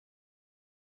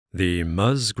The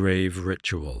Musgrave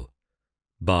Ritual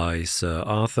by Sir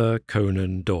Arthur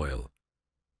Conan Doyle.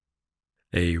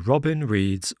 A Robin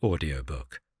Reads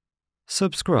audiobook.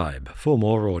 Subscribe for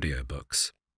more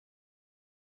audiobooks.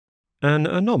 An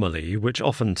anomaly which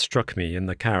often struck me in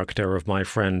the character of my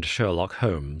friend Sherlock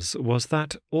Holmes was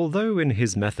that, although in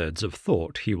his methods of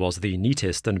thought he was the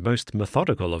neatest and most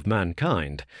methodical of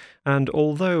mankind, and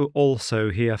although also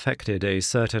he affected a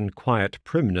certain quiet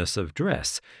primness of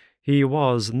dress, he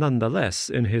was nonetheless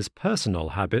in his personal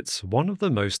habits one of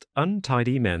the most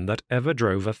untidy men that ever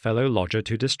drove a fellow lodger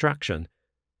to distraction.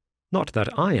 Not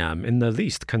that I am in the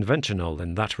least conventional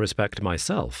in that respect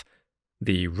myself.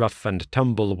 The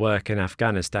rough-and-tumble work in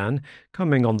Afghanistan,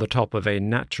 coming on the top of a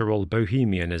natural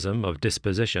bohemianism of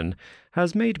disposition,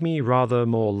 has made me rather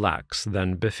more lax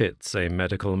than befits a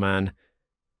medical man.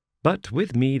 But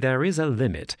with me there is a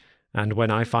limit, and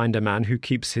when I find a man who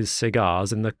keeps his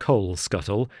cigars in the coal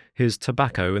scuttle, his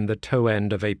tobacco in the toe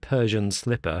end of a Persian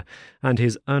slipper, and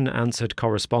his unanswered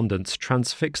correspondence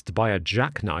transfixed by a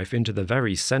jackknife into the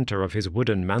very centre of his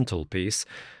wooden mantelpiece,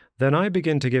 then I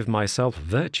begin to give myself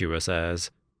virtuous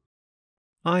airs.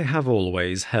 I have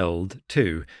always held,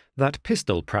 too, that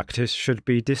pistol practice should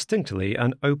be distinctly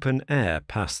an open-air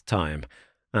pastime,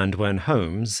 and when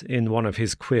Holmes, in one of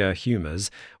his queer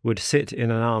humours, would sit in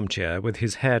an armchair with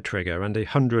his hair-trigger and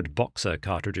 100 boxer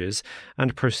cartridges,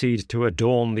 and proceed to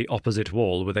adorn the opposite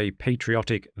wall with a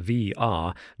patriotic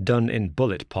V.R. done in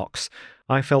bullet-pox,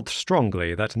 I felt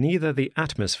strongly that neither the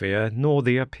atmosphere nor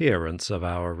the appearance of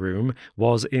our room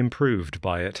was improved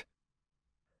by it.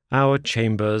 Our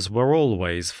chambers were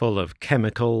always full of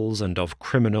chemicals and of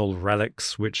criminal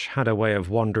relics which had a way of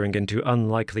wandering into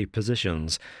unlikely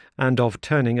positions, and of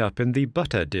turning up in the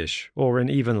butter dish or in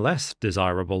even less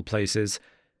desirable places.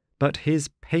 But his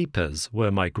papers were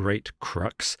my great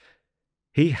crux.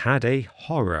 He had a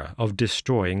horror of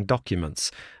destroying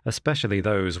documents, especially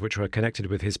those which were connected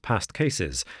with his past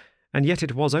cases, and yet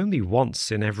it was only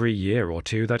once in every year or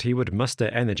two that he would muster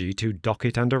energy to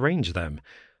docket and arrange them.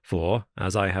 For,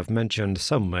 as I have mentioned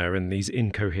somewhere in these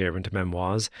incoherent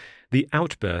memoirs, the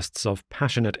outbursts of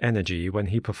passionate energy when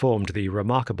he performed the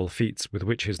remarkable feats with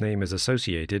which his name is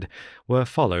associated were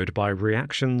followed by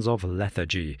reactions of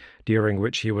lethargy, during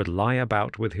which he would lie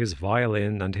about with his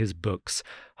violin and his books,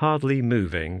 hardly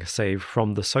moving save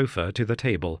from the sofa to the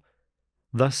table.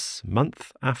 Thus,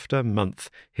 month after month,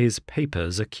 his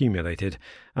papers accumulated,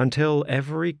 until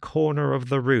every corner of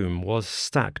the room was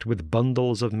stacked with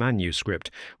bundles of manuscript,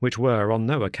 which were on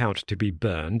no account to be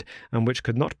burned, and which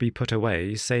could not be put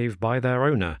away save by their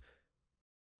owner.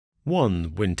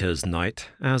 One winter's night,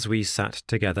 as we sat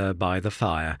together by the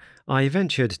fire, I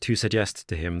ventured to suggest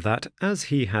to him that, as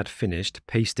he had finished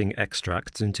pasting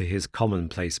extracts into his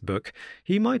commonplace book,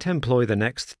 he might employ the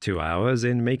next 2 hours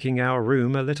in making our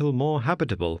room a little more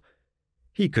habitable.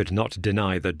 He could not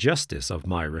deny the justice of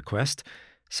my request,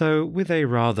 so with a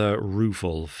rather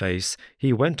rueful face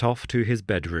he went off to his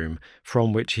bedroom,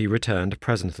 from which he returned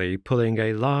presently pulling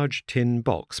a large tin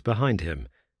box behind him.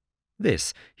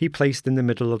 This he placed in the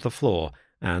middle of the floor,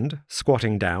 and,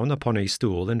 squatting down upon a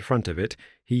stool in front of it,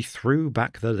 he threw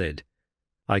back the lid.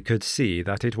 I could see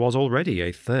that it was already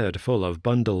a third full of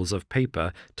bundles of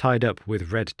paper tied up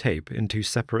with red tape into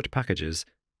separate packages.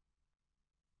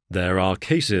 "There are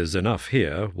cases enough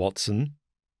here, Watson,"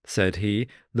 said he,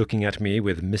 looking at me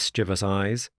with mischievous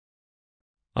eyes.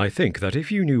 "I think that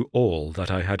if you knew all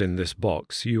that I had in this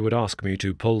box, you would ask me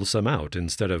to pull some out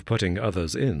instead of putting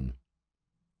others in."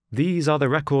 "These are the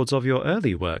records of your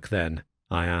early work, then?"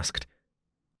 I asked.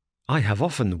 "I have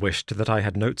often wished that I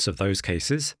had notes of those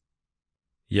cases."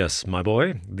 "Yes, my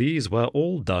boy, these were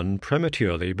all done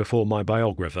prematurely before my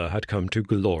biographer had come to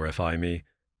glorify me."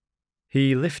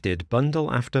 He lifted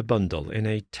bundle after bundle in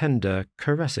a tender,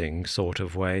 caressing sort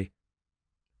of way.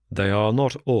 "They are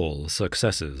not all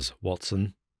successes,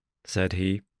 Watson," said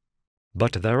he,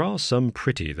 "but there are some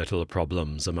pretty little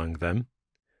problems among them.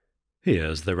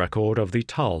 Here's the record of the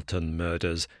Tarleton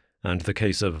murders, and the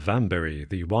case of Vanbury,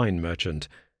 the wine merchant,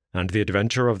 and the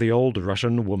adventure of the old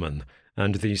Russian woman,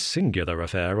 and the singular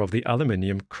affair of the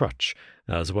aluminium crutch,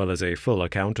 as well as a full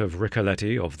account of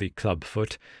Ricoletti of the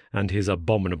club-foot, and his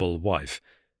abominable wife.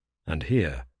 And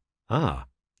here,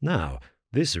 now,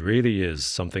 this really is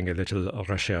something a little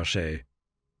recherché."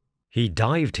 He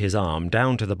dived his arm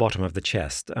down to the bottom of the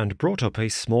chest and brought up a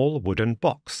small wooden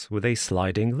box with a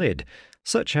sliding lid,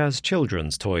 such as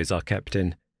children's toys are kept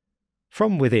in.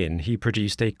 From within he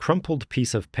produced a crumpled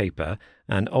piece of paper,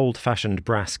 an old-fashioned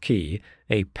brass key,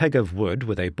 a peg of wood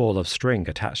with a ball of string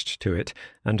attached to it,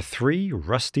 and 3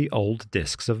 rusty old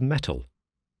discs of metal.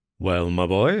 "Well, my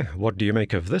boy, what do you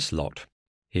make of this lot?"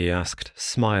 he asked,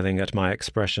 smiling at my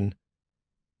expression.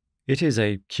 "It is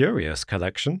a curious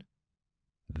collection."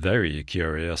 "Very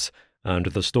curious, and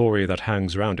the story that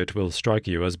hangs round it will strike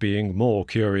you as being more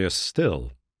curious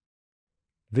still."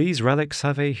 "These relics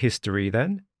have a history,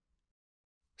 then?"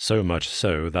 "So much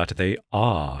so that they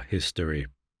are history."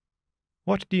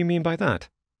 "What do you mean by that?"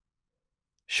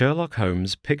 Sherlock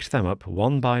Holmes picked them up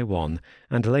one by one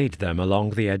and laid them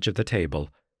along the edge of the table.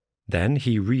 Then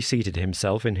he reseated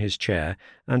himself in his chair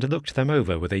and looked them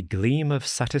over with a gleam of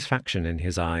satisfaction in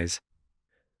his eyes.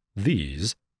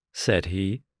 "These," said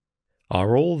he,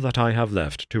 "are all that I have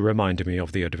left to remind me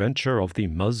of the adventure of the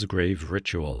Musgrave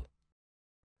Ritual."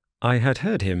 I had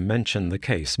heard him mention the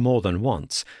case more than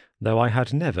once, though I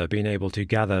had never been able to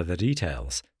gather the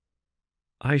details.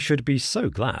 "I should be so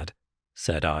glad,"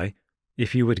 said I,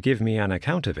 "if you would give me an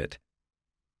account of it."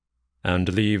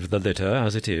 "And leave the litter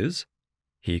as it is?"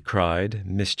 he cried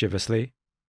mischievously.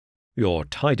 "Your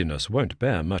tidiness won't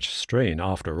bear much strain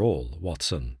after all,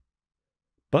 Watson.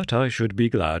 But I should be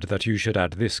glad that you should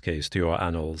add this case to your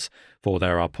annals, for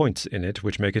there are points in it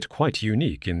which make it quite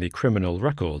unique in the criminal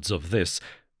records of this,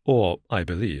 or, I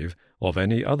believe, of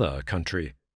any other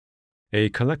country. A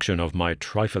collection of my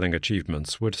trifling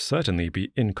achievements would certainly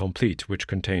be incomplete which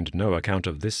contained no account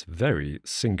of this very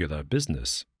singular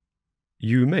business.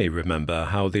 You may remember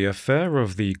how the affair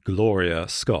of the Gloria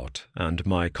Scott and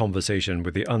my conversation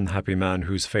with the unhappy man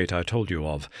whose fate I told you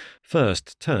of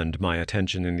first turned my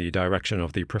attention in the direction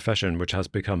of the profession which has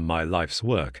become my life's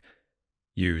work.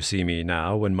 You see me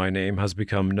now when my name has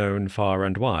become known far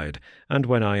and wide, and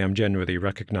when I am generally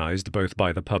recognized both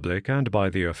by the public and by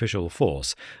the official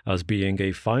force as being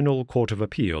a final court of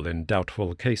appeal in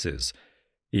doubtful cases.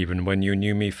 Even when you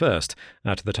knew me first,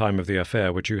 at the time of the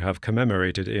affair which you have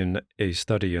commemorated in A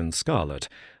Study in Scarlet,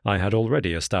 I had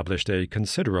already established a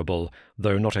considerable,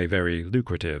 though not a very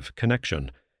lucrative,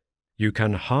 connection. You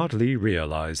can hardly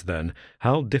realize, then,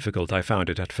 how difficult I found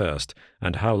it at first,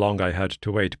 and how long I had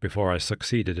to wait before I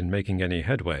succeeded in making any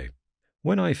headway.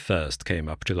 When I first came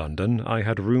up to London, I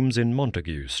had rooms in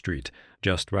Montague Street,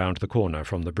 just round the corner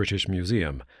from the British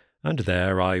Museum, and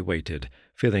there I waited,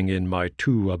 filling in my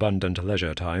too abundant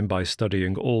leisure time by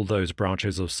studying all those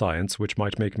branches of science which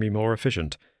might make me more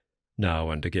efficient. Now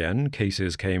and again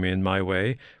cases came in my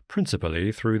way,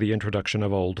 principally through the introduction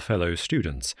of old fellow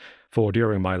students, for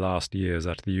during my last years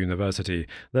at the university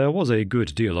there was a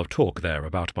good deal of talk there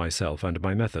about myself and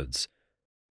my methods.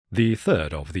 The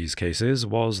third of these cases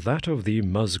was that of the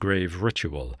Musgrave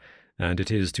Ritual, and it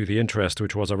is to the interest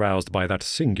which was aroused by that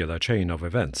singular chain of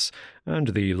events, and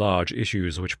the large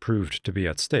issues which proved to be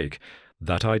at stake,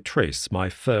 that I trace my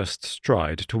first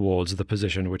stride towards the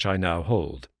position which I now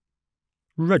hold.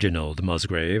 Reginald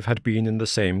Musgrave had been in the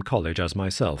same college as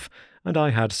myself, and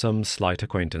I had some slight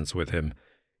acquaintance with him.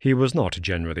 He was not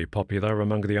generally popular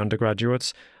among the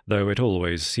undergraduates, though it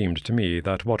always seemed to me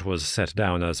that what was set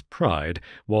down as pride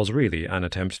was really an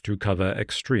attempt to cover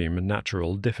extreme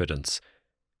natural diffidence.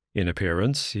 In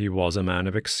appearance, he was a man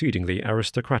of exceedingly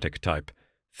aristocratic type,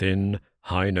 thin,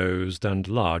 high-nosed, and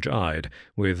large-eyed,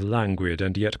 with languid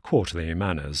and yet courtly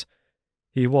manners.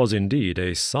 He was indeed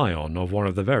a scion of one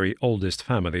of the very oldest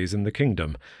families in the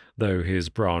kingdom, though his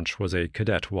branch was a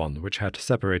cadet one which had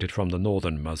separated from the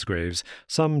northern Musgraves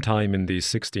some time in the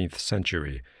 16th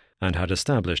century, and had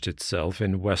established itself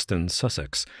in western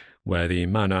Sussex, where the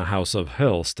manor house of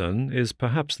Hurlstone is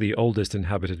perhaps the oldest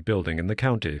inhabited building in the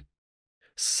county.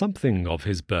 Something of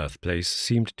his birthplace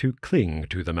seemed to cling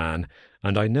to the man,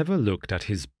 and I never looked at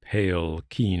his pale,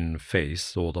 keen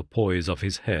face or the poise of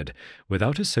his head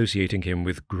without associating him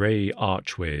with grey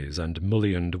archways and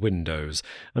mullioned windows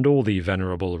and all the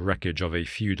venerable wreckage of a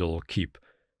feudal keep.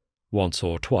 Once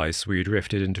or twice we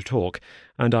drifted into talk,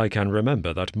 and I can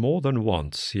remember that more than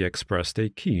once he expressed a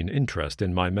keen interest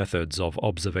in my methods of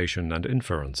observation and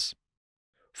inference.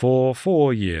 For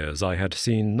 4 years I had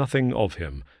seen nothing of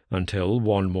him, until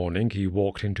one morning he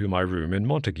walked into my room in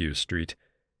Montague Street.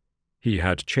 He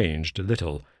had changed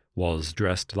little, was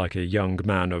dressed like a young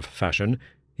man of fashion,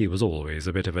 he was always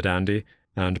a bit of a dandy,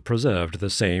 and preserved the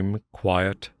same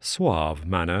quiet, suave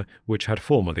manner which had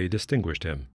formerly distinguished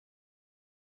him.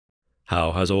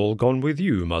 "How has all gone with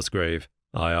you, Musgrave?"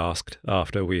 I asked,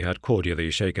 after we had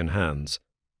cordially shaken hands.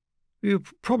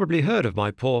 "You've probably heard of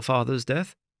my poor father's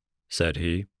death," said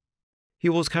he. "He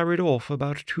was carried off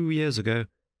about 2 years ago.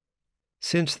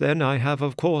 Since then I have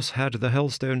of course had the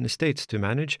Hurlstone estates to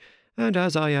manage, and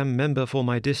as I am member for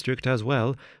my district as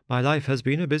well, my life has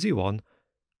been a busy one.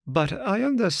 But I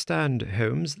understand,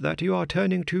 Holmes, that you are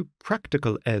turning to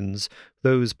practical ends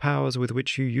those powers with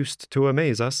which you used to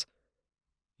amaze us."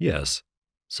 "Yes,"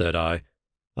 said I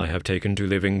I have taken to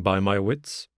living by my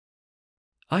wits."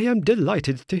 "I am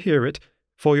delighted to hear it,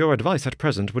 for your advice at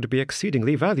present would be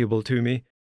exceedingly valuable to me.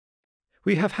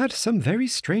 We have had some very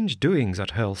strange doings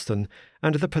at Hurlstone,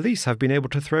 and the police have been able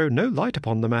to throw no light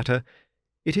upon the matter.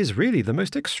 It is really the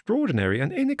most extraordinary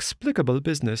and inexplicable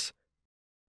business."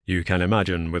 You can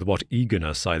imagine with what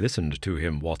eagerness I listened to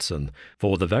him, Watson,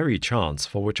 for the very chance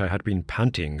for which I had been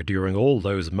panting during all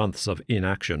those months of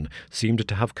inaction seemed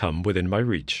to have come within my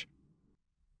reach.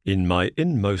 In my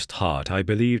inmost heart I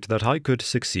believed that I could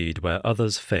succeed where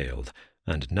others failed,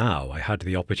 and now I had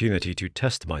the opportunity to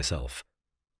test myself.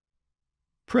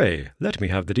 "Pray, let me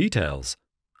have the details,"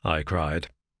 I cried.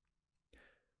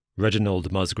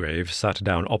 Reginald Musgrave sat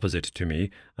down opposite to me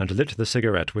and lit the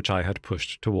cigarette which I had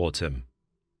pushed towards him.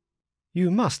 "You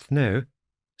must know,"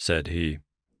 said he,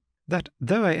 "that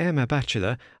though I am a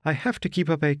bachelor, I have to keep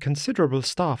up a considerable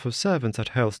staff of servants at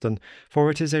Hurlstone, for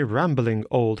it is a rambling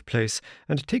old place,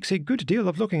 and takes a good deal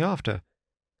of looking after.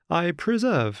 I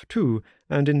preserve, too,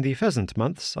 and in the pheasant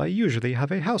months I usually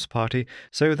have a house party,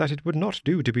 so that it would not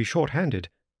do to be short-handed.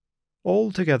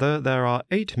 Altogether there are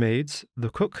 8 maids, the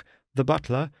cook, the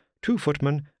butler, 2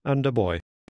 footmen, and a boy.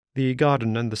 The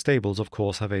garden and the stables, of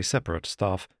course, have a separate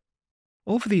staff.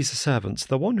 Of these servants,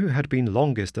 the one who had been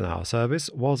longest in our service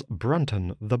was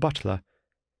Brunton, the butler.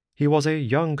 He was a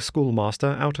young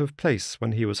schoolmaster out of place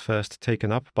when he was first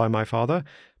taken up by my father,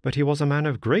 but he was a man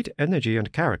of great energy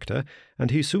and character,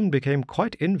 and he soon became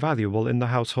quite invaluable in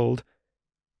the household.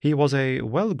 He was a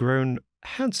well-grown,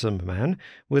 handsome man,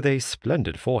 with a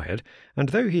splendid forehead, and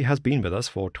though he has been with us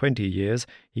for 20 years,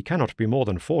 he cannot be more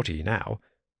than 40 now.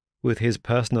 With his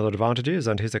personal advantages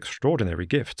and his extraordinary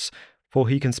gifts, for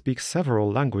he can speak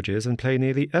several languages and play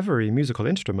nearly every musical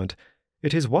instrument,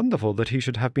 it is wonderful that he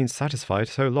should have been satisfied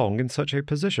so long in such a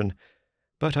position.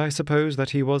 But I suppose that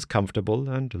he was comfortable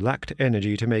and lacked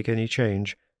energy to make any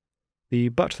change. The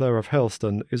butler of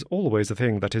Hurlstone is always a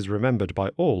thing that is remembered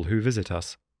by all who visit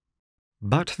us.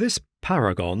 But this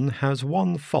paragon has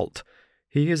one fault.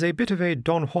 He is a bit of a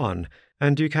Don Juan,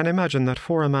 and you can imagine that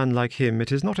for a man like him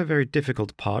it is not a very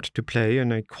difficult part to play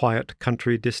in a quiet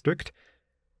country district.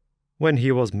 When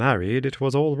he was married it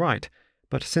was all right,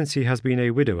 but since he has been a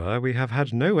widower we have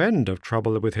had no end of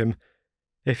trouble with him.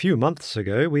 A few months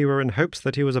ago we were in hopes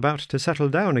that he was about to settle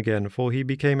down again, for he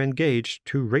became engaged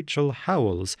to Rachel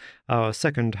Howells, our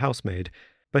second housemaid,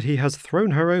 but he has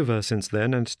thrown her over since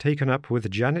then and taken up with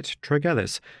Janet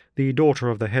Tregellis, the daughter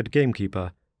of the head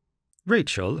gamekeeper.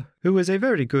 Rachel, who is a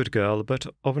very good girl but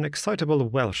of an excitable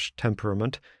Welsh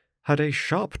temperament, had a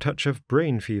sharp touch of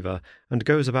brain fever and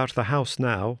goes about the house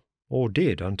now, or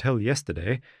did until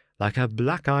yesterday, like a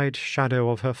black-eyed shadow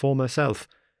of her former self.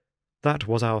 That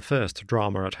was our first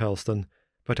drama at Hurlstone,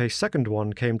 but a second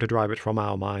one came to drive it from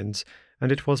our minds,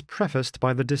 and it was prefaced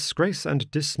by the disgrace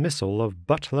and dismissal of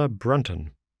Butler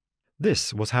Brunton.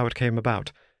 This was how it came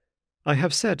about. I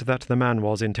have said that the man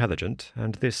was intelligent,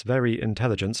 and this very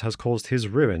intelligence has caused his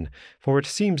ruin, for it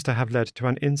seems to have led to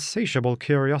an insatiable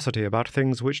curiosity about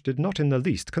things which did not in the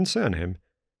least concern him.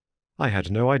 I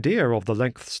had no idea of the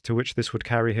lengths to which this would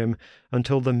carry him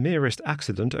until the merest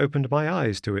accident opened my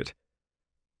eyes to it.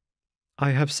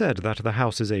 I have said that the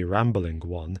house is a rambling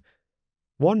one.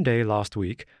 One day last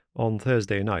week, on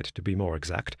Thursday night to be more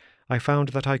exact, I found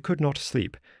that I could not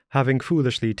sleep, having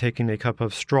foolishly taken a cup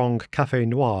of strong café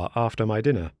noir after my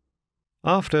dinner.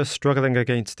 After struggling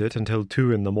against it until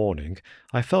 2 in the morning,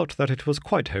 I felt that it was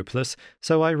quite hopeless,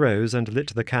 so I rose and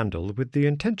lit the candle with the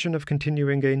intention of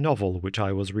continuing a novel which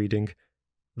I was reading.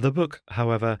 The book,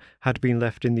 however, had been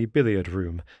left in the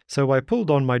billiard-room, so I pulled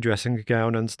on my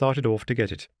dressing-gown and started off to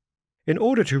get it. In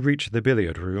order to reach the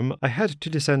billiard-room, I had to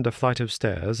descend a flight of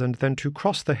stairs and then to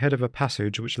cross the head of a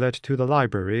passage which led to the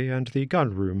library and the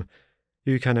gun-room.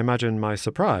 You can imagine my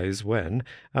surprise when,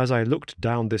 as I looked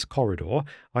down this corridor,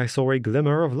 I saw a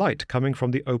glimmer of light coming from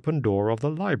the open door of the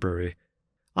library.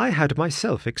 I had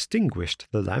myself extinguished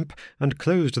the lamp and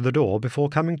closed the door before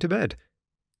coming to bed.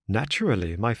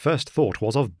 Naturally, my first thought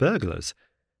was of burglars.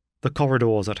 The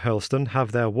corridors at Hurlstone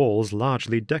have their walls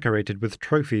largely decorated with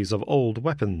trophies of old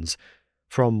weapons.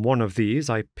 From one of these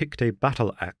I picked a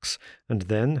battle-axe, and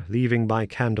then, leaving my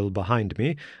candle behind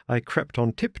me, I crept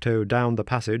on tiptoe down the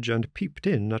passage and peeped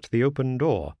in at the open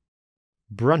door.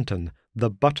 Brunton, the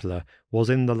butler, was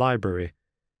in the library.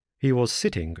 He was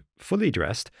sitting, fully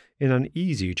dressed, in an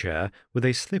easy-chair, with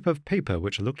a slip of paper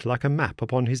which looked like a map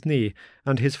upon his knee,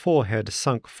 and his forehead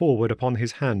sunk forward upon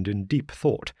his hand in deep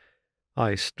thought.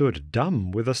 I stood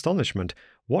dumb with astonishment,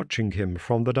 watching him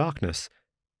from the darkness.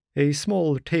 A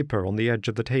small taper on the edge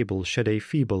of the table shed a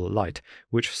feeble light,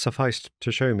 which sufficed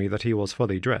to show me that he was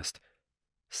fully dressed.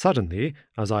 Suddenly,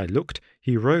 as I looked,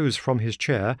 he rose from his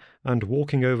chair, and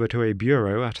walking over to a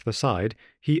bureau at the side,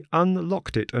 he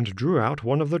unlocked it and drew out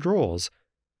one of the drawers.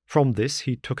 From this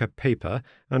he took a paper,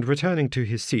 and returning to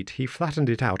his seat he flattened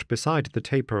it out beside the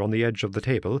taper on the edge of the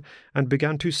table, and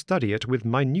began to study it with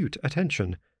minute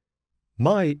attention.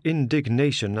 My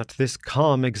indignation at this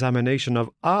calm examination of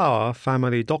our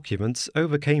family documents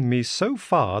overcame me so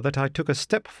far that I took a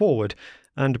step forward,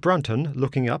 and Brunton,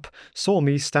 looking up, saw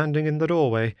me standing in the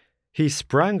doorway. He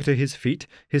sprang to his feet,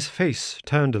 his face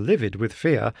turned livid with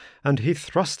fear, and he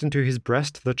thrust into his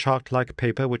breast the chart-like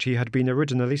paper which he had been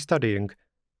originally studying.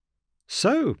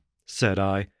 "So," said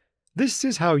I, "this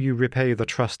is how you repay the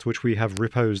trust which we have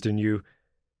reposed in you.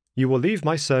 You will leave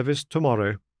my service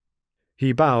tomorrow."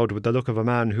 He bowed with the look of a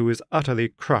man who is utterly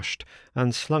crushed,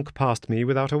 and slunk past me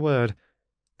without a word.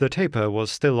 The taper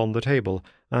was still on the table,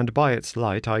 and by its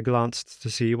light I glanced to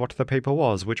see what the paper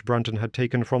was which Brunton had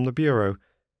taken from the bureau.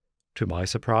 To my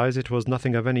surprise, it was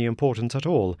nothing of any importance at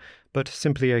all, but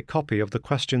simply a copy of the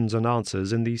questions and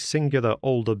answers in the singular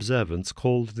old observance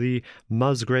called the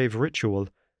Musgrave Ritual.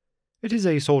 It is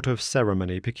a sort of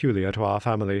ceremony peculiar to our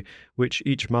family, which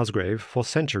each Musgrave for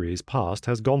centuries past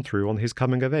has gone through on his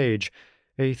coming of age,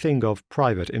 a thing of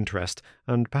private interest,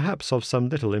 and perhaps of some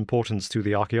little importance to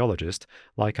the archaeologist,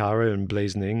 like our own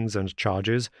blazonings and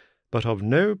charges, but of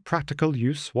no practical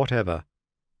use whatever.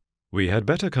 "We had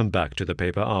better come back to the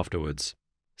paper afterwards,"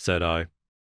 said I.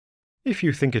 "If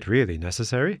you think it really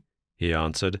necessary," he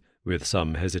answered, with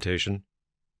some hesitation.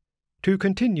 To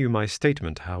continue my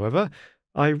statement, however,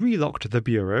 I relocked the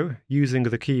bureau, using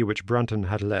the key which Brunton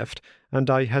had left, and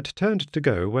I had turned to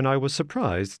go when I was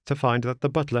surprised to find that the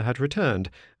butler had returned,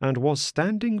 and was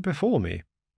standing before me.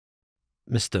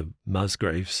 "Mr.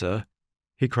 Musgrave, sir,"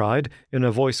 he cried, in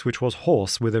a voice which was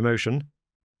hoarse with emotion.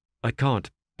 "I can't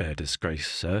bear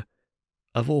disgrace, sir.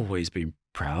 I've always been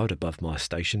proud above my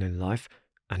station in life,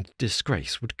 and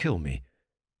disgrace would kill me.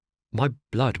 My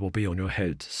blood will be on your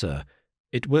head, sir.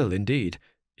 It will, indeed,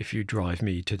 if you drive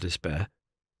me to despair.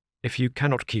 If you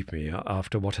cannot keep me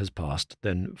after what has passed,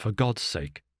 then, for God's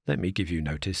sake, let me give you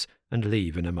notice, and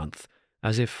leave in a month,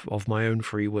 as if of my own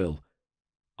free will.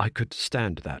 I could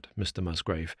stand that, Mr.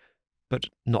 Musgrave, but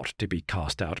not to be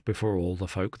cast out before all the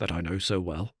folk that I know so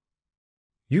well."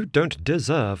 "You don't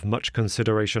deserve much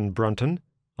consideration, Brunton,"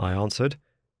 I answered.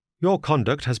 "Your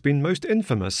conduct has been most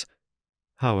infamous.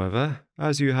 However,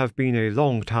 as you have been a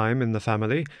long time in the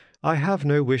family, I have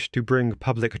no wish to bring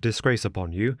public disgrace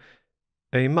upon you.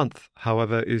 A month,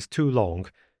 however, is too long.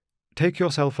 Take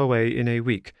yourself away in a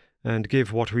week, and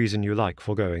give what reason you like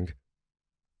for going."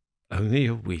 "Only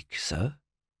a week, sir?"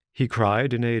 he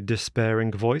cried in a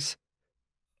despairing voice.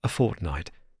 "A fortnight.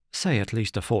 Say at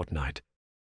least a fortnight."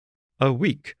 "A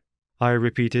week," I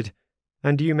repeated,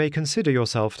 "and you may consider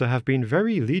yourself to have been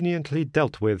very leniently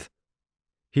dealt with."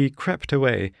 He crept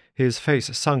away, his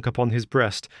face sunk upon his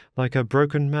breast, like a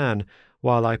broken man,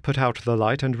 while I put out the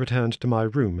light and returned to my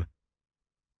room.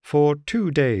 For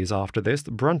 2 days after this,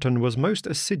 Brunton was most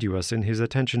assiduous in his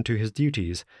attention to his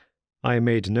duties. I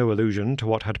made no allusion to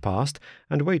what had passed,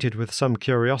 and waited with some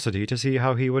curiosity to see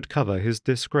how he would cover his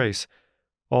disgrace.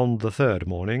 On the 3rd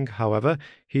morning, however,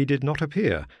 he did not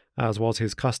appear, as was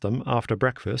his custom after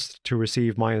breakfast, to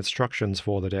receive my instructions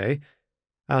for the day.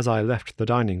 As I left the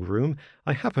dining-room,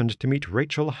 I happened to meet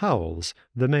Rachel Howells,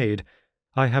 the maid.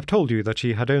 I have told you that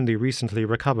she had only recently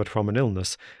recovered from an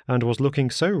illness, and was looking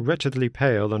so wretchedly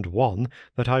pale and wan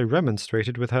that I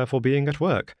remonstrated with her for being at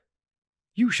work.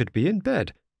 "You should be in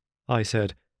bed," I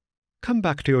said. "Come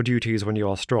back to your duties when you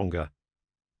are stronger."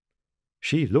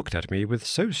 She looked at me with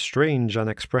so strange an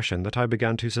expression that I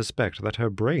began to suspect that her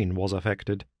brain was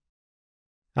affected.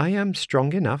 "I am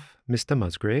strong enough, Mr.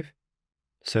 Musgrave,"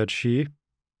 said she.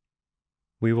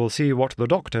 "We will see what the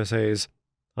doctor says,"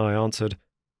 I answered.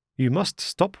 "You must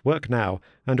stop work now,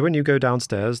 and when you go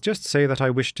downstairs, just say that I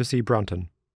wish to see Brunton."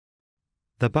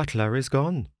 "The butler is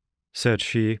gone," said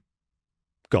she.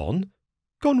 "Gone?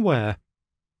 Gone where?"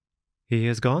 "He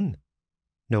is gone.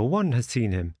 No one has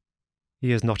seen him.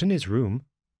 He is not in his room.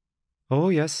 Oh,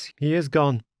 yes, he is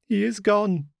gone. He is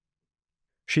gone."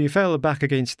 She fell back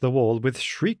against the wall with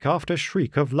shriek after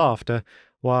shriek of laughter,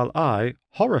 while I,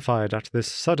 horrified at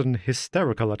this sudden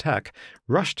hysterical attack,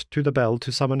 rushed to the bell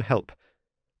to summon help.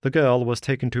 The girl was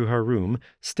taken to her room,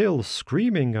 still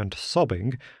screaming and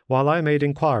sobbing, while I made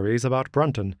inquiries about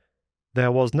Brunton.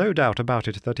 There was no doubt about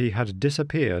it that he had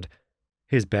disappeared.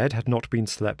 His bed had not been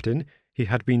slept in, he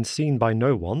had been seen by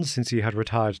no one since he had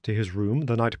retired to his room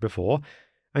the night before,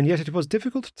 and yet it was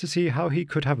difficult to see how he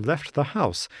could have left the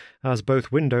house, as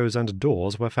both windows and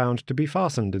doors were found to be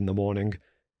fastened in the morning.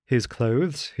 His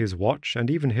clothes, his watch,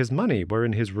 and even his money were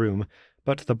in his room,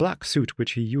 but the black suit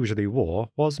which he usually wore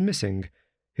was missing.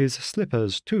 His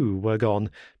slippers, too, were gone,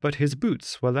 but his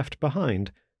boots were left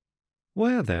behind.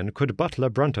 Where, then, could Butler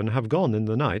Brunton have gone in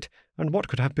the night, and what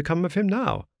could have become of him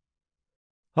now?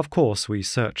 Of course we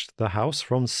searched the house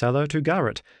from cellar to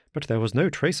garret, but there was no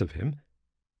trace of him.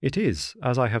 It is,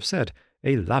 as I have said,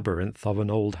 a labyrinth of an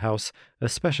old house,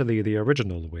 especially the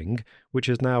original wing, which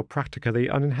is now practically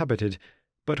uninhabited,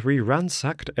 but we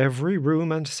ransacked every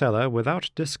room and cellar without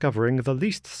discovering the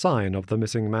least sign of the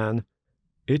missing man.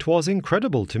 It was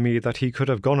incredible to me that he could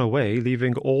have gone away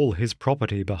leaving all his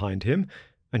property behind him,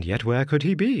 and yet where could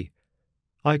he be?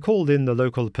 I called in the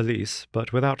local police,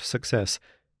 but without success.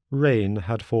 Rain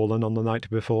had fallen on the night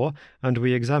before, and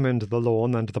we examined the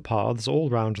lawn and the paths all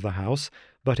round the house,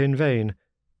 but in vain.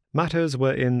 Matters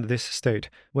were in this state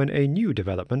when a new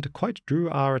development quite drew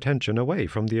our attention away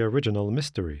from the original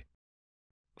mystery.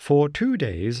 For 2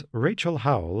 days Rachel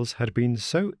Howells had been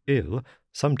so ill,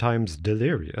 sometimes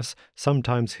delirious,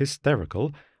 sometimes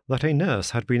hysterical, that a nurse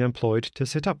had been employed to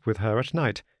sit up with her at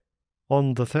night.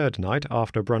 On the 3rd night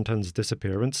after Brunton's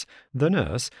disappearance, the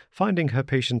nurse, finding her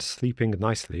patient sleeping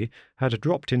nicely, had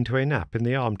dropped into a nap in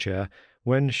the armchair,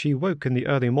 when she woke in the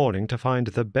early morning to find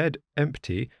the bed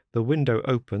empty, the window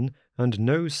open, and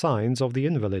no signs of the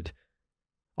invalid.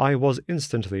 I was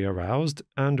instantly aroused,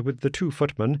 and with the 2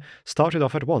 footmen started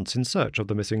off at once in search of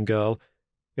the missing girl.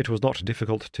 It was not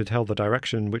difficult to tell the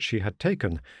direction which she had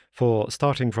taken, for,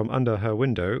 starting from under her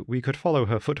window, we could follow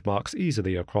her footmarks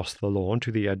easily across the lawn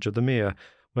to the edge of the mere,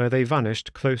 where they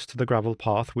vanished close to the gravel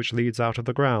path which leads out of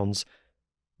the grounds.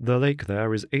 The lake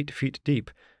there is 8 feet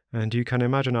deep, and you can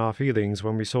imagine our feelings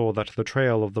when we saw that the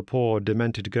trail of the poor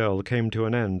demented girl came to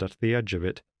an end at the edge of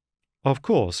it. Of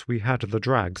course we had the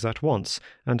drags at once,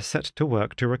 and set to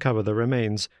work to recover the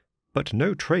remains, but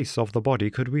no trace of the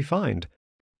body could we find.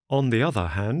 On the other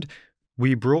hand,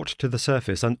 we brought to the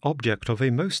surface an object of a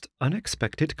most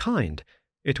unexpected kind.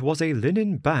 It was a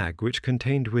linen bag which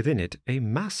contained within it a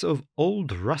mass of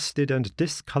old rusted and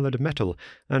discoloured metal,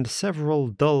 and several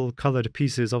dull-coloured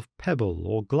pieces of pebble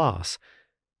or glass.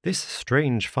 This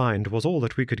strange find was all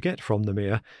that we could get from the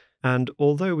mere, and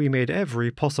although we made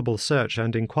every possible search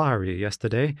and inquiry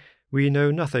yesterday, we know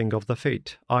nothing of the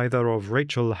fate either of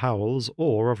Rachel Howells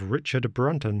or of Richard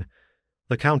Brunton.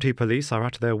 The county police are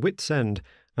at their wits' end,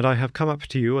 and I have come up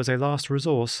to you as a last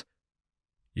resource.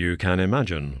 You can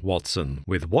imagine, Watson,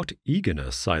 with what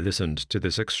eagerness I listened to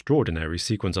this extraordinary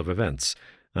sequence of events,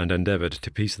 and endeavoured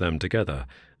to piece them together,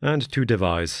 and to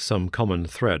devise some common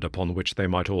thread upon which they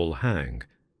might all hang.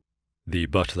 The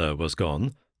butler was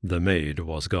gone, the maid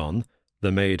was gone.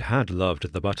 The maid had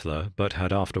loved the butler, but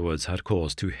had afterwards had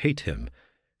cause to hate him.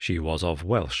 She was of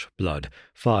Welsh blood,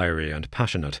 fiery and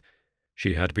passionate.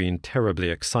 She had been terribly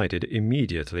excited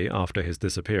immediately after his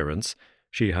disappearance.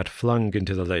 She had flung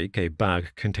into the lake a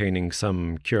bag containing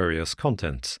some curious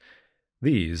contents.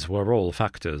 These were all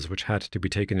factors which had to be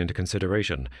taken into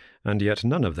consideration, and yet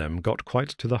none of them got quite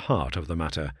to the heart of the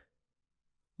matter.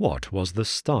 What was the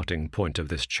starting point of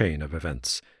this chain of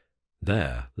events?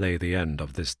 There lay the end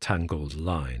of this tangled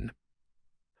line.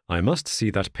 "I must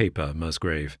see that paper,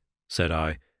 Musgrave," said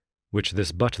I, "which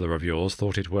this butler of yours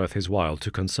thought it worth his while to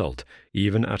consult,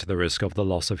 even at the risk of the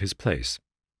loss of his place."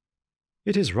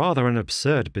 "It is rather an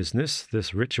absurd business,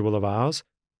 this ritual of ours,"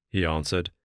 he answered,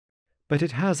 "but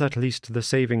it has at least the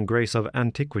saving grace of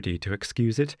antiquity to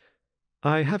excuse it.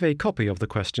 I have a copy of the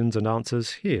questions and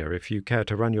answers here, if you care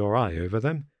to run your eye over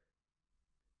them."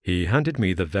 He handed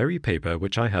me the very paper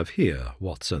which I have here,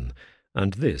 Watson,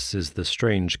 and this is the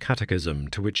strange catechism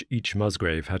to which each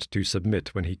Musgrave had to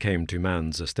submit when he came to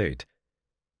man's estate.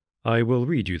 I will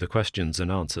read you the questions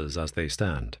and answers as they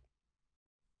stand.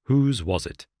 Whose was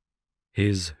it?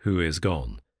 His who is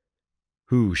gone.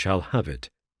 Who shall have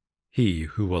it? He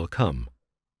who will come.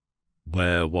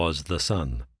 Where was the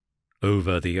sun?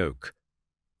 Over the oak.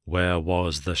 Where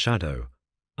was the shadow?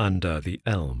 Under the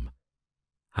elm.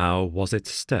 How was it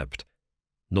stepped?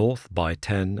 North by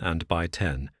 10 and by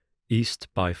 10, east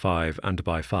by 5 and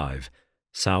by 5,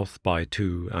 south by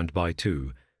 2 and by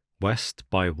 2, west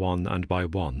by 1 and by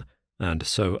 1, and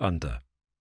so under.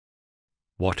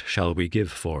 What shall we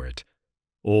give for it?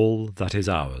 All that is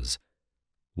ours.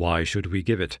 Why should we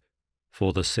give it?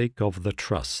 For the sake of the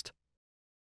trust.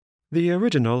 The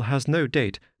original has no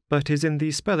date, but is in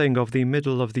the spelling of the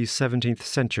middle of the 17th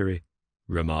century,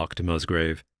 remarked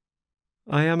Musgrave.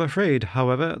 I am afraid,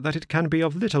 however, that it can be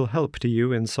of little help to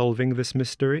you in solving this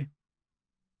mystery.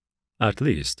 At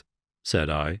least, said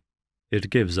I, it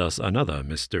gives us another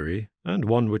mystery, and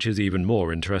one which is even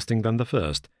more interesting than the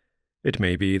first. It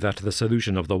may be that the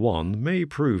solution of the one may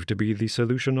prove to be the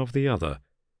solution of the other.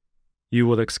 You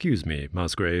will excuse me,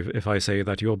 Musgrave, if I say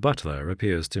that your butler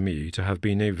appears to me to have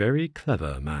been a very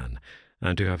clever man,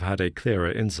 and to have had a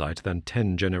clearer insight than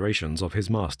 10 generations of his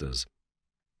masters."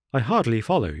 "I hardly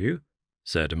follow you,"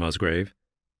 said Musgrave.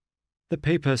 "The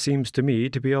paper seems to me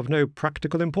to be of no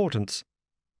practical importance."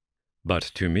 "But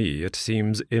to me it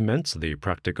seems immensely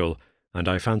practical, and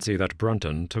I fancy that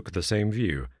Brunton took the same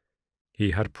view.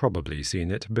 He had probably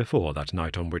seen it before that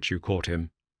night on which you caught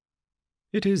him."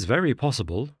 "It is very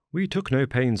possible. We took no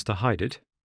pains to hide it."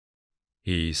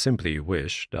 "He simply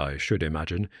wished, I should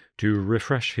imagine, to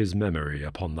refresh his memory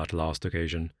upon that last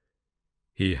occasion.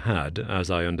 He had, as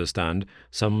I understand,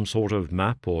 some sort of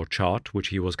map or chart which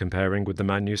he was comparing with the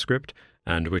manuscript,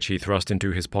 and which he thrust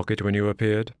into his pocket when you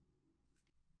appeared."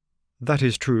 "That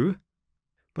is true.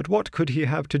 But what could he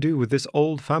have to do with this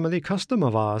old family custom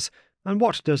of ours, and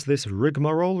what does this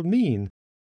rigmarole mean?"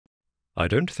 "I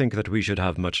don't think that we should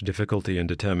have much difficulty in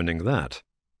determining that,"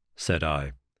 said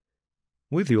I.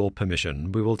 "With your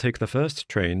permission, we will take the first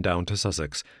train down to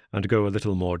Sussex, and go a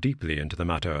little more deeply into the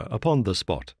matter upon the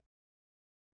spot.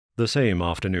 The same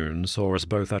afternoon saw us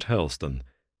both at Hurlstone.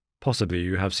 Possibly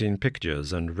you have seen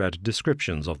pictures and read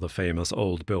descriptions of the famous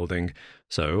old building,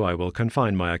 so I will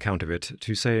confine my account of it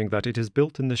to saying that it is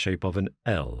built in the shape of an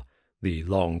L, the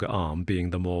long arm being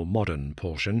the more modern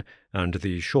portion, and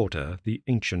the shorter the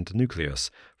ancient nucleus,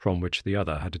 from which the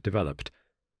other had developed.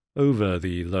 Over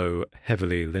the low,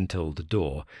 heavily linteled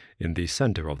door, in the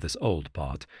centre of this old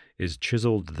part, is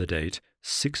chiselled the date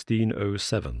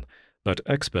 1607, but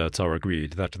experts are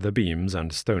agreed that the beams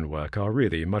and stonework are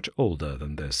really much older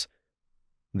than this.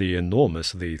 The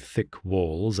enormously thick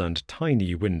walls and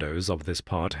tiny windows of this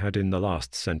part had in the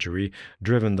last century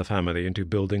driven the family into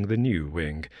building the new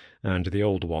wing, and the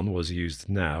old one was used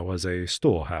now as a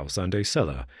storehouse and a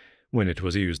cellar, when it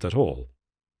was used at all.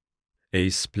 A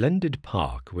splendid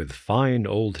park with fine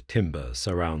old timber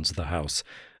surrounds the house,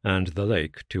 and the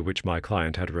lake to which my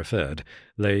client had referred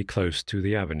lay close to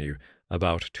the avenue,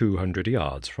 about 200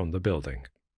 yards from the building.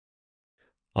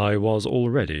 I was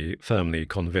already firmly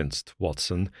convinced,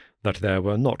 Watson, that there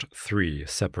were not 3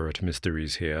 separate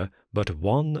mysteries here, but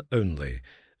one only,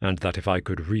 and that if I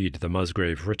could read the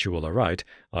Musgrave Ritual aright,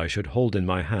 I should hold in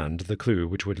my hand the clue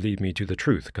which would lead me to the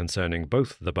truth concerning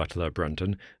both the butler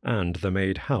Brunton and the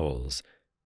maid Howells.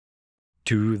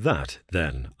 To that,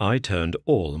 then, I turned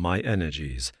all my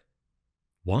energies.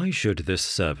 Why should this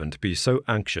servant be so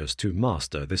anxious to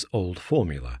master this old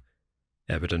formula?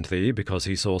 Evidently because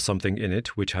he saw something in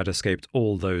it which had escaped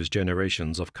all those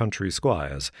generations of country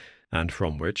squires, and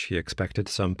from which he expected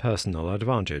some personal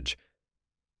advantage.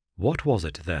 What was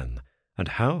it, then, and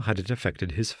how had it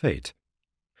affected his fate?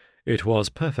 It was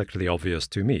perfectly obvious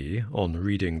to me, on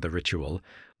reading the ritual,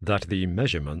 that the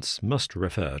measurements must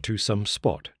refer to some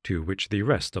spot to which the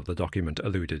rest of the document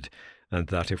alluded, and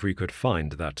that if we could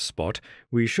find that spot,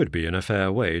 we should be in a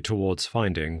fair way towards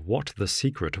finding what the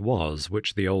secret was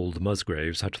which the old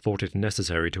Musgraves had thought it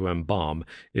necessary to embalm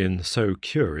in so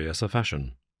curious a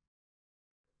fashion.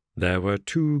 There were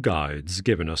 2 guides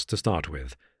given us to start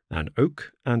with, an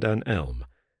oak and an elm.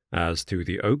 As to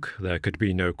the oak, there could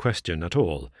be no question at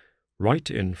all.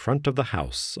 Right in front of the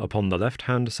house, upon the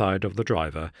left-hand side of the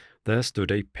driver, there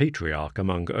stood a patriarch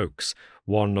among oaks,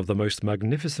 one of the most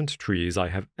magnificent trees I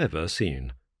have ever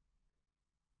seen.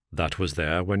 "That was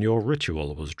there when your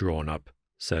ritual was drawn up,"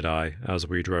 said I, as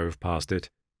we drove past it.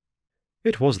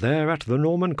 "It was there at the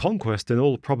Norman Conquest in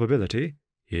all probability,"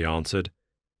 he answered.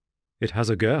 "It has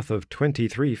a girth of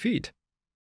 23 feet.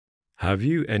 "Have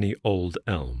you any old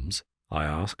elms?" I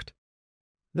asked.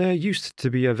 "There used to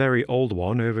be a very old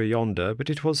one over yonder, but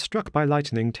it was struck by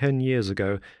lightning 10 years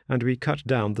ago, and we cut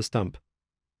down the stump."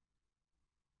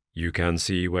 "You can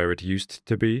see where it used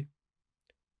to be?"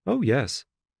 "Oh, yes."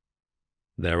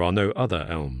 "There are no other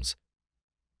elms?"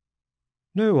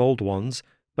 "No old ones,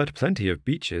 but plenty of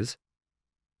beeches."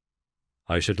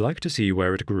 "I should like to see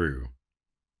where it grew."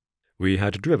 We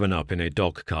had driven up in a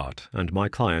dog-cart, and my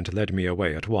client led me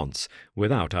away at once,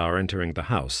 without our entering the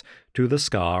house, to the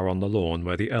scar on the lawn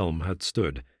where the elm had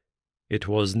stood. It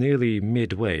was nearly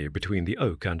midway between the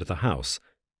oak and the house.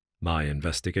 My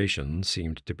investigation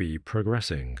seemed to be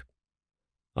progressing.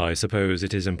 "I suppose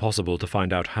it is impossible to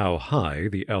find out how high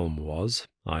the elm was?"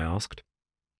 I asked.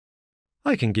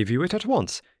 "I can give you it at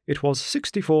once. It was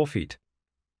 64 feet.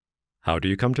 "How do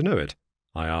you come to know it?"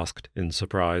 I asked in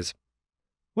surprise.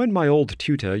 "When my old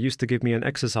tutor used to give me an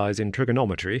exercise in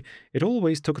trigonometry, it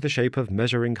always took the shape of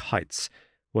measuring heights.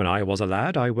 When I was a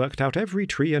lad, I worked out every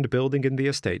tree and building in the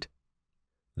estate."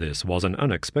 This was an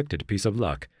unexpected piece of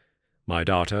luck. My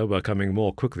data were coming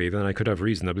more quickly than I could have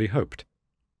reasonably hoped.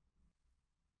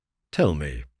 "Tell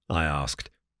me," I asked,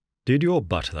 "did your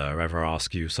butler ever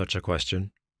ask you such a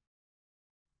question?"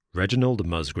 Reginald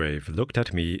Musgrave looked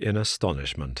at me in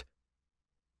astonishment.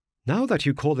 "Now that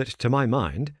you call it to my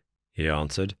mind," he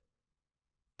answered,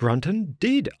 "Brunton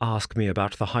did ask me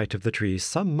about the height of the tree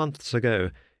some months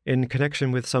ago, in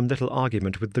connection with some little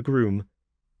argument with the groom."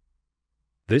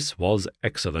 This was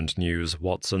excellent news,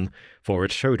 Watson, for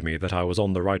it showed me that I was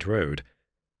on the right road.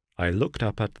 I looked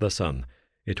up at the sun.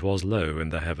 It was low in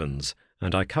the heavens,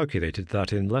 and I calculated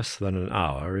that in less than an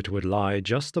hour it would lie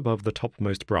just above the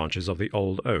topmost branches of the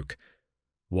old oak.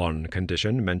 One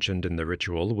condition mentioned in the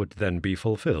ritual would then be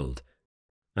fulfilled,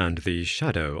 and the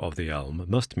shadow of the elm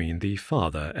must mean the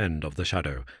farther end of the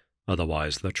shadow,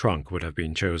 otherwise the trunk would have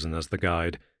been chosen as the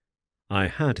guide. I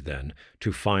had, then,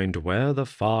 to find where the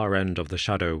far end of the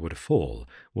shadow would fall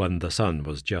when the sun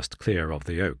was just clear of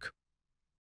the oak.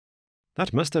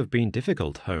 "That must have been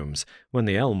difficult, Holmes, when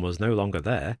the elm was no longer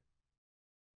there."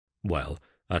 "Well,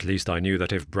 at least I knew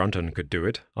that if Brunton could do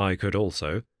it, I could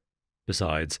also.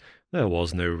 Besides, there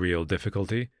was no real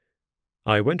difficulty.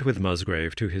 I went with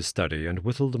Musgrave to his study and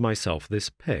whittled myself this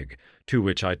peg, to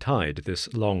which I tied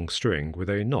this long string with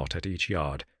a knot at each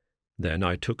yard. Then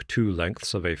I took 2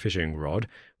 lengths of a fishing rod,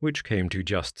 which came to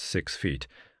just 6 feet,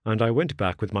 and I went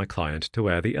back with my client to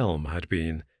where the elm had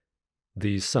been.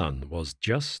 The sun was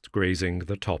just grazing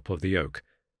the top of the oak.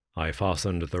 I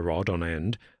fastened the rod on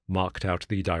end, marked out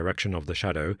the direction of the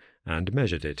shadow, and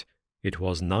measured it. It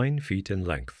was 9 feet in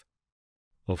length.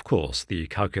 Of course, the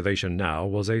calculation now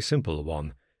was a simple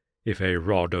one. If a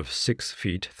rod of 6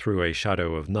 feet threw a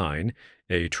shadow of 9,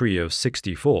 a tree of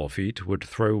 64 feet would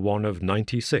throw one of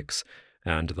 96,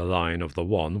 and the line of the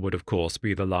one would of course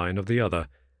be the line of the other.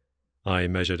 I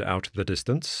measured out the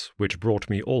distance, which brought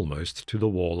me almost to the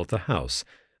wall of the house,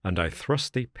 and I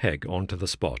thrust a peg onto the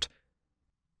spot.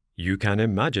 You can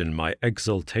imagine my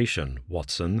exultation,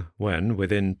 Watson, when,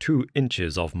 within 2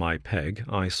 inches of my peg,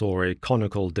 I saw a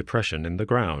conical depression in the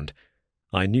ground.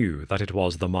 I knew that it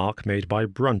was the mark made by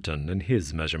Brunton in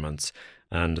his measurements,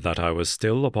 and that I was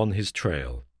still upon his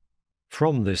trail.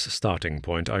 From this starting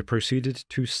point I proceeded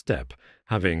to step,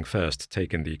 having first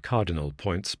taken the cardinal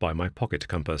points by my pocket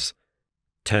compass.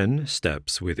 10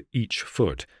 steps with each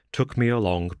foot took me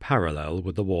along parallel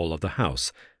with the wall of the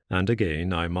house, and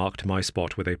again I marked my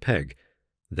spot with a peg.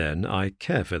 Then I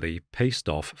carefully paced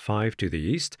off 5 to the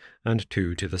east and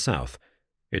 2 to the south.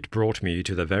 It brought me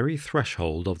to the very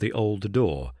threshold of the old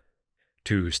door.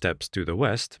 2 steps to the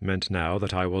west meant now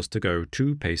that I was to go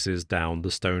 2 paces down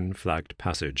the stone-flagged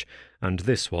passage, and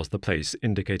this was the place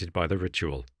indicated by the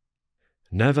ritual.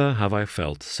 Never have I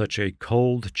felt such a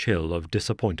cold chill of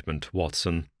disappointment,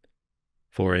 Watson.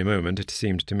 For a moment it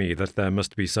seemed to me that there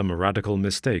must be some radical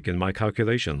mistake in my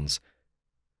calculations.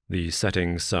 The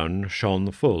setting sun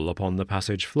shone full upon the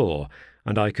passage floor,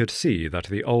 and I could see that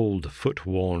the old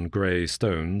foot-worn grey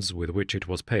stones with which it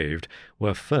was paved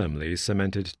were firmly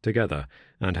cemented together,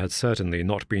 and had certainly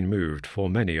not been moved for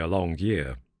many a long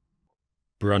year.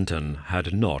 Brunton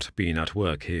had not been at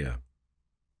work here.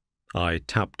 I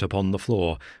tapped upon the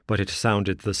floor, but it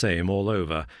sounded the same all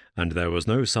over, and there was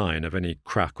no sign of any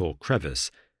crack or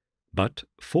crevice. But,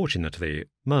 fortunately,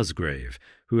 Musgrave,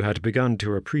 who had begun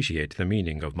to appreciate the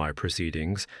meaning of my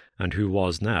proceedings, and who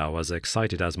was now as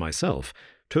excited as myself,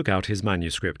 took out his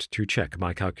manuscript to check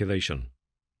my calculation.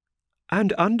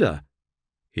 "And under,"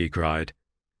 he cried.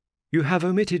 "You have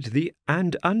omitted the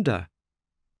and under."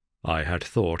 I had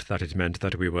thought that it meant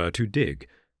that we were to dig,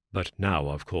 but now,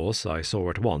 of course, I saw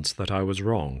at once that I was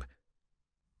wrong.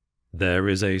 "There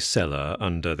is a cellar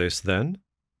under this, then?"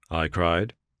 I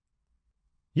cried.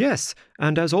 "Yes,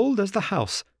 and as old as the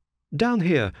house. Down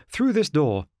here, through this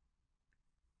door."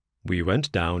 We went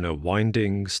down a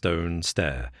winding stone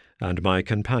stair, and my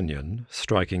companion,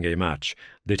 striking a match,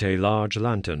 lit a large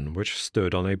lantern which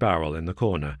stood on a barrel in the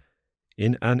corner.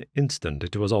 In an instant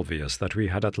it was obvious that we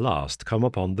had at last come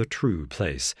upon the true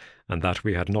place, and that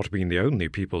we had not been the only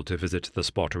people to visit the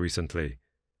spot recently.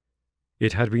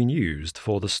 It had been used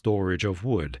for the storage of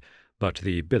wood, but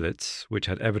the billets, which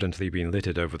had evidently been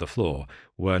littered over the floor,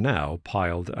 were now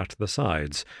piled at the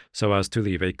sides, so as to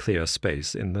leave a clear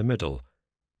space in the middle.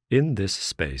 In this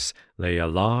space lay a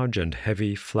large and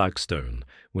heavy flagstone,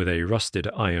 with a rusted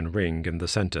iron ring in the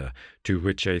centre, to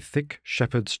which a thick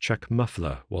shepherd's check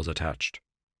muffler was attached.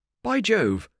 "By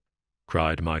Jove!"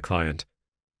 cried my client.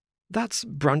 "That's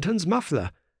Brunton's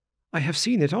muffler. I have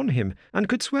seen it on him, and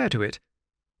could swear to it.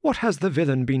 What has the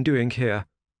villain been doing here?"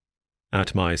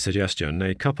 At my suggestion,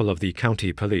 a couple of the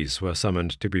county police were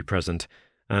summoned to be present,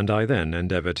 and I then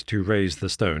endeavoured to raise the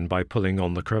stone by pulling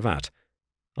on the cravat.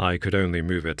 I could only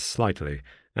move it slightly,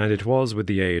 and it was with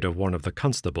the aid of one of the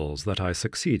constables that I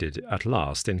succeeded at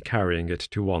last in carrying it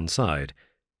to one side.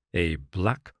 A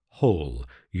black hole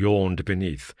yawned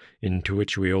beneath, into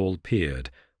which we all peered,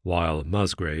 while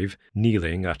Musgrave,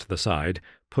 kneeling at the side,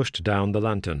 pushed down the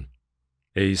lantern.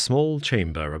 A small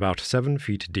chamber about 7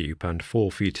 feet deep and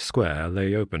 4 feet square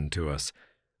lay open to us.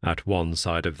 At one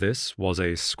side of this was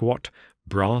a squat,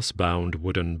 brass-bound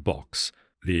wooden box,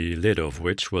 the lid of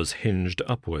which was hinged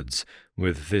upwards,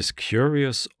 with this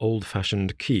curious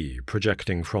old-fashioned key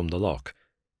projecting from the lock.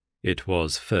 It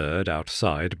was furred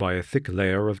outside by a thick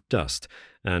layer of dust,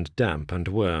 and damp and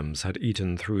worms had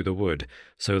eaten through the wood,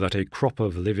 so that a crop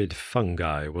of livid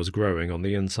fungi was growing on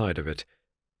the inside of it.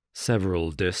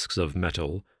 Several discs of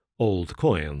metal, old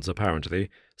coins apparently,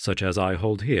 such as I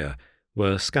hold here,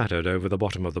 were scattered over the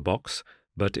bottom of the box,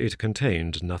 but it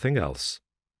contained nothing else.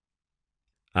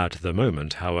 At the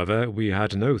moment, however, we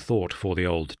had no thought for the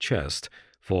old chest,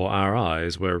 for our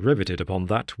eyes were riveted upon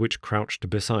that which crouched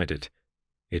beside it.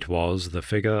 It was the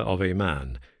figure of a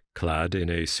man, clad in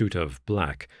a suit of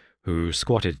black, who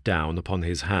squatted down upon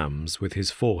his hams with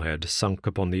his forehead sunk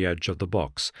upon the edge of the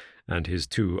box, and his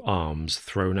 2 arms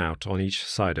thrown out on each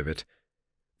side of it.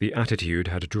 The attitude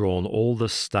had drawn all the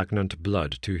stagnant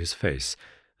blood to his face,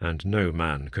 and no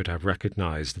man could have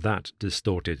recognized that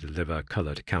distorted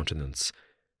liver-coloured countenance.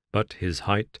 But his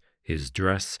height, his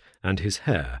dress, and his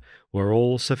hair were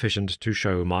all sufficient to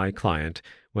show my client,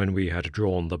 when we had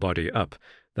drawn the body up,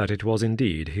 that it was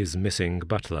indeed his missing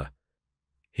butler.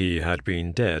 He had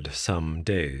been dead some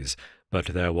days, but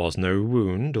there was no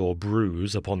wound or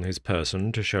bruise upon his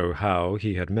person to show how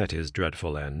he had met his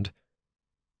dreadful end.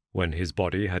 When his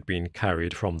body had been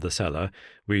carried from the cellar,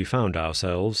 we found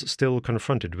ourselves still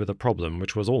confronted with a problem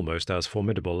which was almost as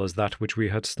formidable as that which we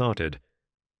had started.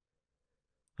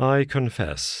 I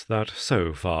confess that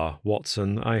so far,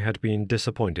 Watson, I had been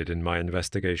disappointed in my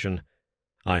investigation.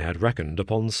 I had reckoned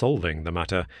upon solving the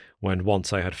matter when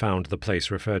once I had found the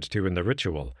place referred to in the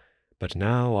ritual, but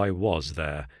now I was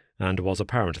there, and was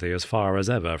apparently as far as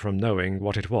ever from knowing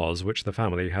what it was which the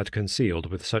family had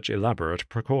concealed with such elaborate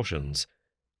precautions.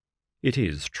 It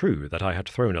is true that I had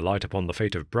thrown a light upon the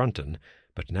fate of Brunton,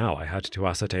 but now I had to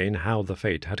ascertain how the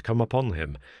fate had come upon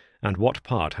him, and what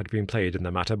part had been played in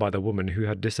the matter by the woman who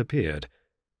had disappeared.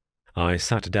 I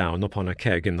sat down upon a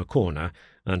keg in the corner,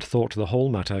 and thought the whole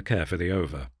matter carefully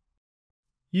over.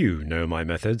 You know my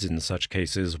methods in such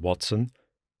cases, Watson.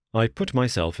 I put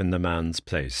myself in the man's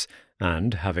place,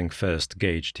 and, having first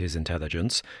gauged his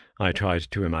intelligence, I tried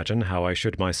to imagine how I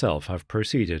should myself have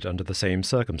proceeded under the same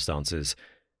circumstances.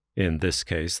 In this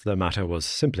case the matter was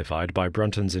simplified by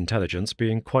Brunton's intelligence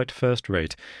being quite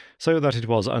first-rate, so that it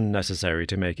was unnecessary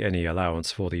to make any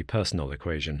allowance for the personal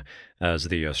equation, as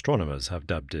the astronomers have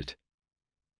dubbed it.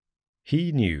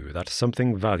 He knew that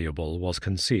something valuable was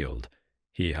concealed.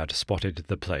 He had spotted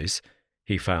the place.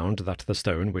 He found that the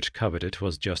stone which covered it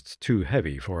was just too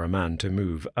heavy for a man to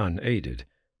move unaided.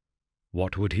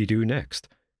 What would he do next?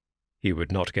 He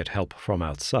would not get help from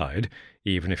outside,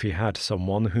 even if he had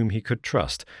someone whom he could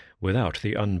trust, without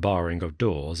the unbarring of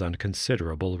doors and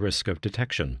considerable risk of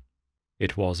detection.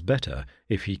 It was better,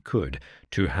 if he could,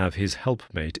 to have his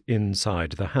helpmate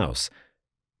inside the house.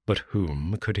 But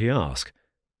whom could he ask?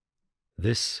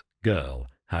 This girl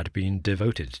had been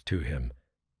devoted to him.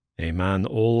 A man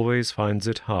always finds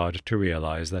it hard to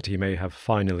realize that he may have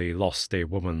finally lost a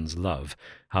woman's love,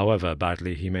 however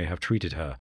badly he may have treated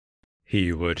her.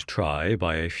 He would try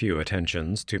by a few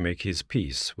attentions to make his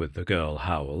peace with the girl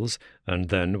Howells, and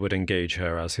then would engage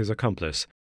her as his accomplice.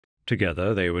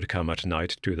 Together they would come at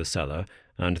night to the cellar,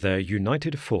 and their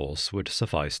united force would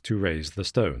suffice to raise the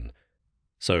stone.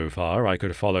 So far I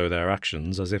could follow their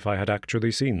actions as if I had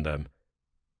actually seen them.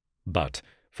 But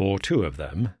for 2 of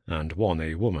them, and 1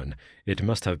 a woman, it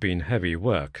must have been heavy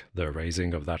work, the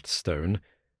raising of that stone.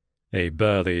 A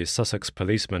burly Sussex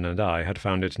policeman and I had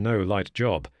found it no light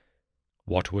job.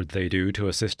 What would they do to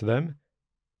assist them?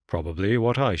 Probably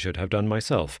what I should have done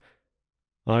myself.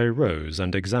 I rose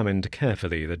and examined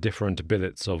carefully the different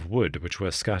billets of wood which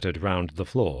were scattered round the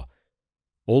floor.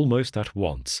 Almost at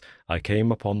once I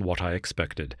came upon what I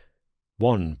expected.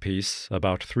 One piece,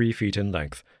 about 3 feet in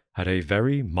length, had a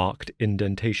very marked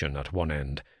indentation at one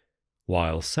end,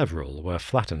 while several were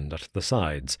flattened at the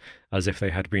sides, as if they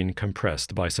had been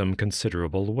compressed by some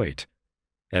considerable weight.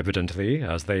 Evidently,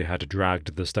 as they had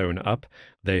dragged the stone up,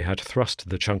 they had thrust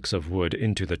the chunks of wood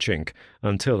into the chink,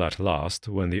 until at last,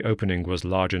 when the opening was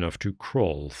large enough to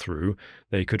crawl through,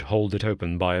 they could hold it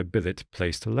open by a billet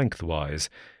placed lengthwise,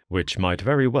 which might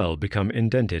very well become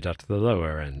indented at the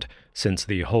lower end, since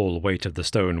the whole weight of the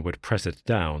stone would press it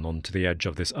down onto the edge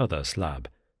of this other slab.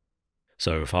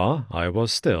 So far, I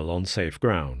was still on safe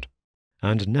ground.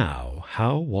 And now,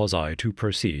 how was I to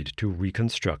proceed to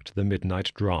reconstruct the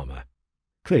midnight drama?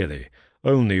 Clearly,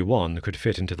 only one could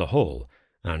fit into the hole,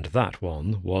 and that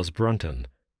one was Brunton.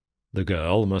 The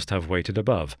girl must have waited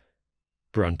above.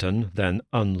 Brunton then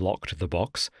unlocked the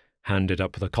box, handed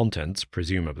up the contents,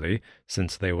 presumably,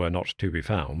 since they were not to be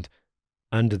found.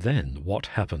 And then what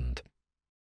happened?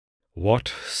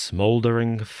 What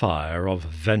smouldering fire of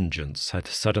vengeance had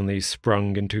suddenly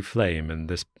sprung into flame in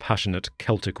this passionate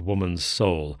Celtic woman's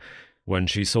soul when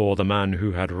she saw the man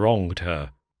who had wronged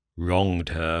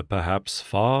her perhaps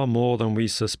far more than we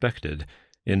suspected,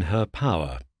 in her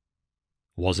power?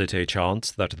 Was it a chance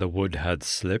that the wood had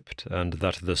slipped and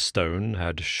that the stone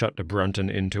had shut Brunton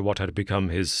into what had become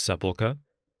his sepulchre?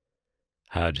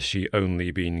 Had she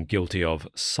only been guilty of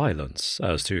silence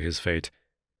as to his fate?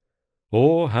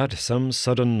 Or had some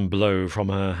sudden blow from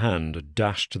her hand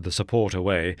dashed the support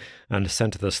away and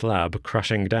sent the slab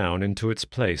crashing down into its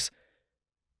place?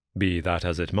 Be that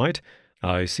as it might,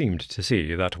 I seemed to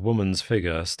see that woman's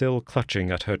figure still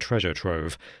clutching at her treasure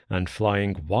trove and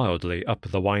flying wildly up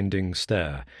the winding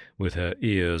stair, with her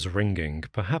ears ringing,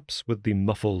 perhaps with the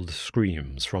muffled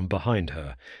screams from behind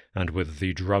her, and with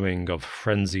the drumming of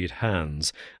frenzied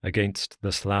hands against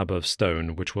the slab of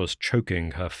stone which was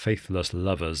choking her faithless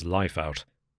lover's life out.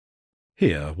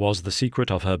 Here was the secret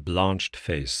of her blanched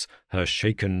face, her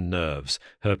shaken nerves,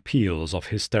 her peals of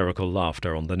hysterical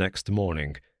laughter on the next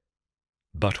morning.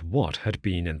 But what had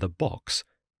been in the box?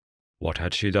 What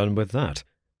had she done with that?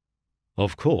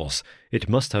 Of course, it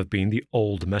must have been the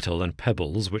old metal and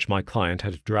pebbles which my client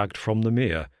had dragged from the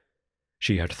mere.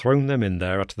 She had thrown them in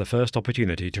there at the first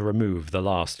opportunity to remove the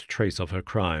last trace of her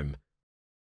crime.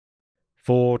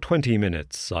 For 20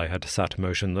 minutes I had sat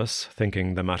motionless,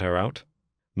 thinking the matter out.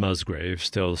 Musgrave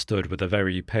still stood with a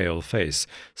very pale face,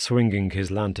 swinging his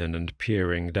lantern and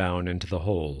peering down into the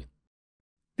hole.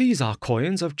 "These are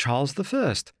coins of Charles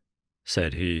I,"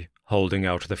 said he, holding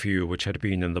out the few which had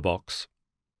been in the box.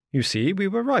 "You see, we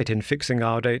were right in fixing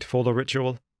our date for the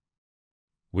ritual."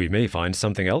 "We may find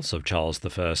something else of Charles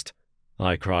I,"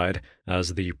 I cried,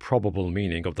 as the probable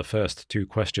meaning of the first 2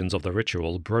 questions of the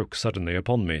ritual broke suddenly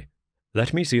upon me.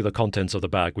 "Let me see the contents of the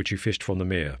bag which you fished from the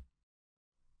mere."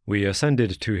 We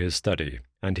ascended to his study,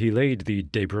 and he laid the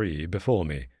débris before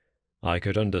me. I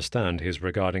could understand his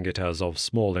regarding it as of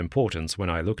small importance when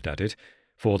I looked at it,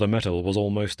 for the metal was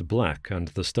almost black and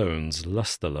the stones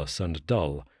lustreless and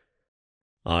dull.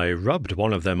 I rubbed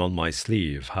one of them on my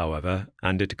sleeve, however,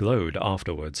 and it glowed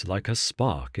afterwards like a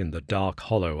spark in the dark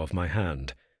hollow of my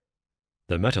hand.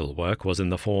 The metalwork was in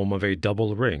the form of a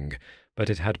double ring,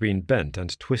 but it had been bent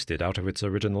and twisted out of its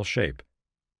original shape.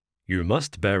 "You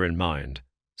must bear in mind,"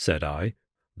 said I,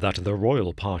 "that the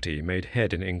royal party made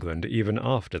head in England even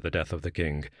after the death of the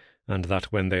king, and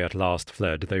that when they at last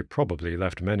fled they probably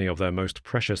left many of their most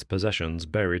precious possessions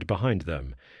buried behind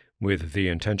them, with the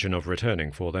intention of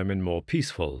returning for them in more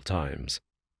peaceful times."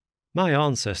 "My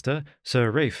ancestor, Sir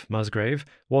Ralph Musgrave,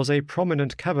 was a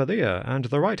prominent cavalier and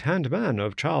the right-hand man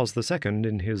of Charles II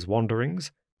in his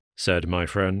wanderings," said my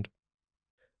friend.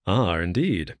 "Ah,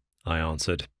 indeed," I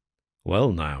answered.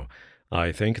 "Well now,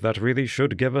 I think that really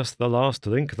should give us the last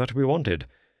link that we wanted.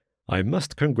 I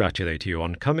must congratulate you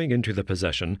on coming into the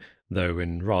possession, though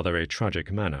in rather a tragic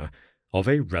manner, of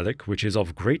a relic which is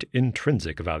of great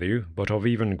intrinsic value, but of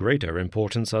even greater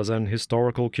importance as an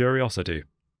historical curiosity."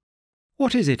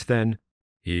 "What is it, then?"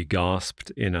 he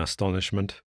gasped in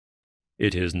astonishment.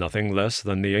 "It is nothing less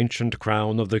than the ancient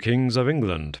crown of the kings of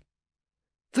England."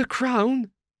 "The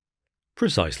crown?"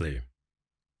 "Precisely.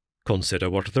 Consider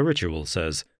what the ritual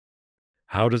says.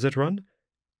 How does it run?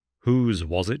 Whose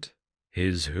was it?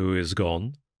 His who is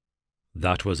gone?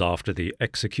 That was after the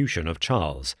execution of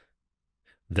Charles.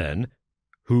 Then,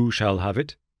 who shall have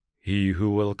it? He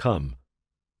who will come.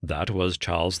 That was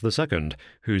Charles II,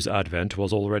 whose advent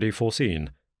was already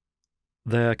foreseen.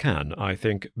 There can, I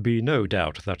think, be no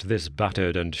doubt that this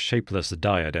battered and shapeless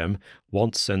diadem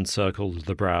once encircled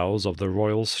the brows of the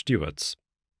royal Stuarts."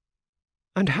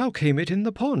 "And how came it in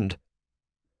the pond?"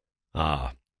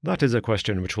 "Ah, that is a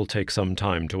question which will take some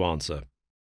time to answer."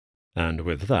 And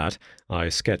with that I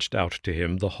sketched out to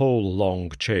him the whole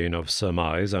long chain of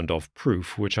surmise and of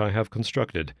proof which I have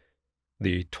constructed.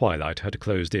 The twilight had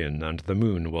closed in, and the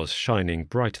moon was shining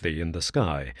brightly in the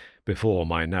sky before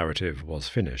my narrative was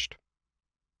finished.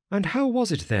 "And how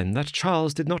was it, then, that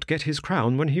Charles did not get his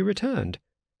crown when he returned?"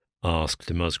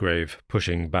 asked Musgrave,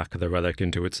 pushing back the relic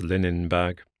into its linen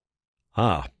bag.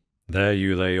 "Ah, there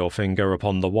you lay your finger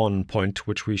upon the one point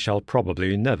which we shall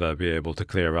probably never be able to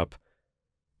clear up.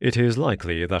 It is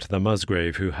likely that the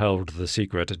Musgrave who held the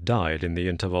secret died in the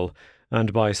interval,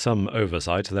 and by some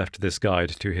oversight left this guide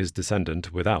to his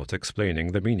descendant without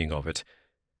explaining the meaning of it.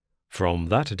 From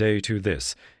that day to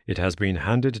this, it has been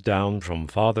handed down from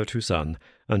father to son,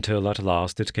 until at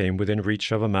last it came within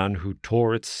reach of a man who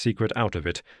tore its secret out of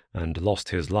it and lost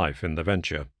his life in the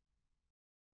venture.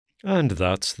 And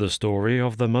that's the story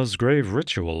of the Musgrave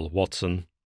Ritual, Watson.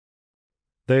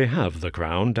 They have the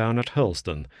crown down at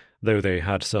Hurlstone, though they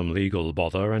had some legal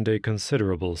bother and a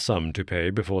considerable sum to pay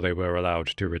before they were allowed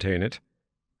to retain it.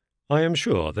 I am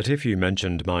sure that if you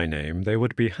mentioned my name, they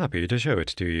would be happy to show it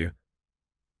to you.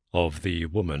 Of the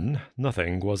woman,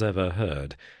 nothing was ever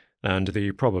heard, and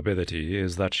the probability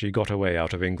is that she got away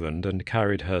out of England and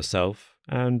carried herself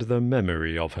and the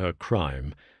memory of her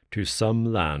crime to some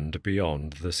land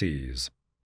beyond the seas.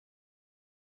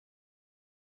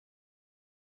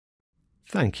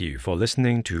 Thank you for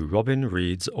listening to Robin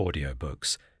Reads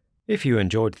Audiobooks. If you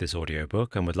enjoyed this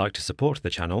audiobook and would like to support the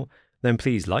channel, then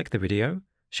please like the video,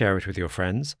 share it with your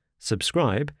friends,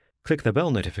 subscribe, click the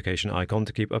bell notification icon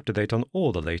to keep up to date on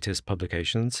all the latest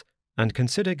publications, and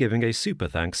consider giving a super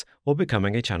thanks or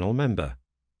becoming a channel member.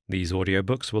 These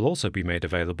audiobooks will also be made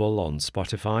available on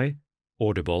Spotify,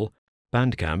 Audible,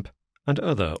 Bandcamp, and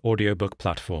other audiobook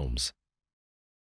platforms.